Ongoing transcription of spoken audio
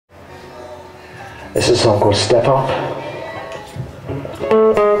This is a song called Step Up.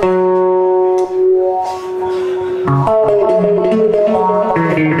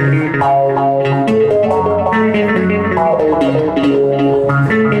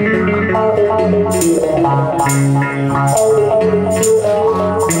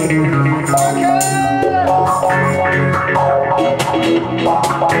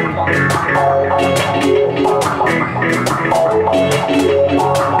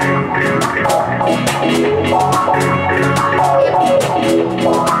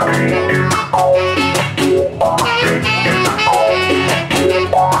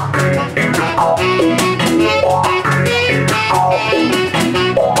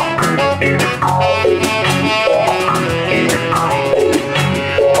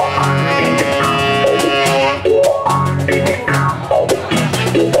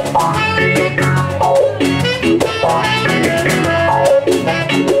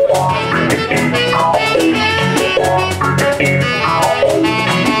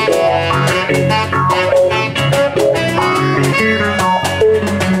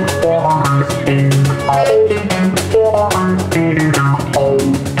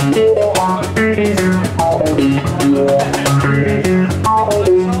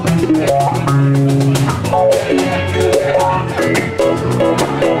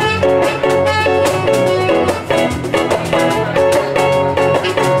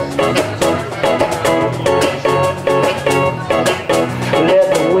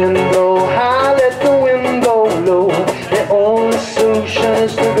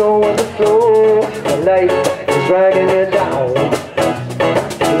 Life is dragging you down.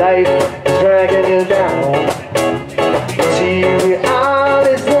 Life is dragging you down. Material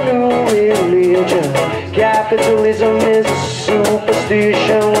is the new religion. Capitalism is a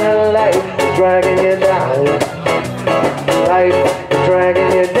superstition. Well, life is dragging you down. Life is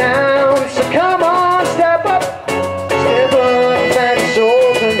dragging you down. So come on, step up. Step up and it's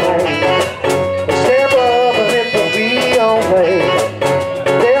all tonight. Step up and it will be alright.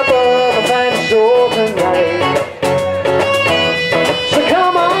 Step up and find your soul tonight. So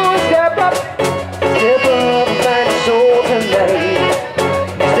come on, step up. Step up and find your soul tonight.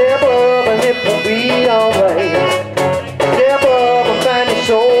 Step up and it will be alright. Step up and find your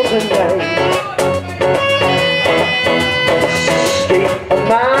soul tonight. State of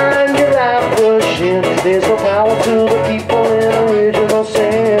mind, your life pushing. There's no power to the people in original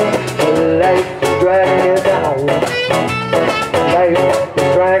sin. But life is dragging you down. Life is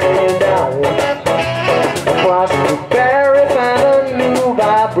dragging you down. Across the barrier, find a new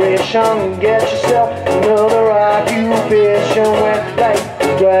vibration. Get yourself another occupation. When life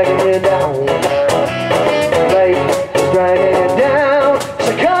is dragging you down. Life is dragging you down.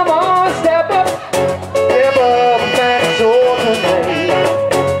 So come on, step up. Step up and find your soul tonight.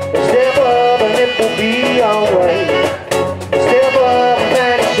 Step up and it will be alright. Step up and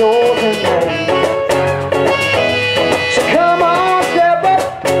find your soul tonight. So come on, step up.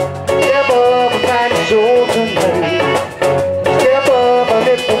 Step up and find your soul tonight. Step up and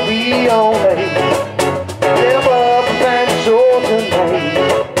it will be alright. Step up and find your soul tonight.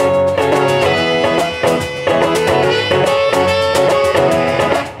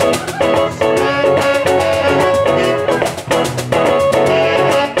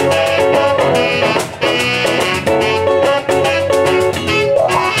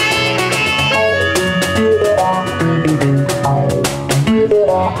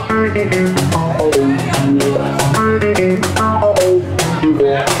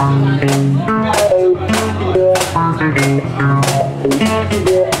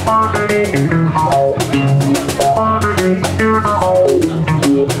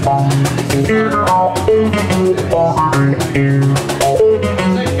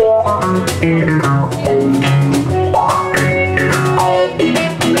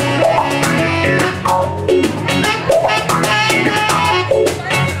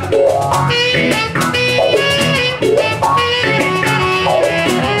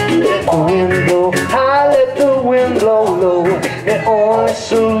 The only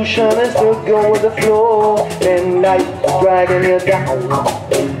solution is to go with the flow. And life is dragging you down.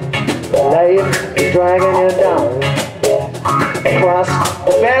 Life is dragging you down. Across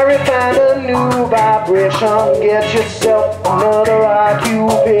the barrier, find a new vibration. Get yourself another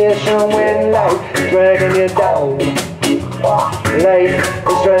occupation. When life is dragging you down. Life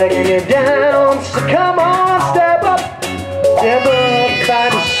is dragging you down. So come on, step up. Step up,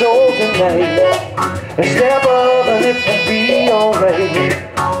 find your soul tonight. Step up and it will be alright.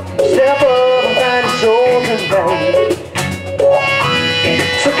 Step up and find your soul tonight.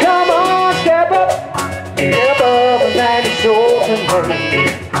 So come on, step up. Step up and find your soul tonight.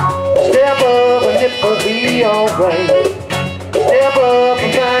 Step up and it it will be alright. Step up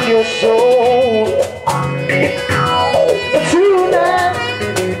and find your soul tonight.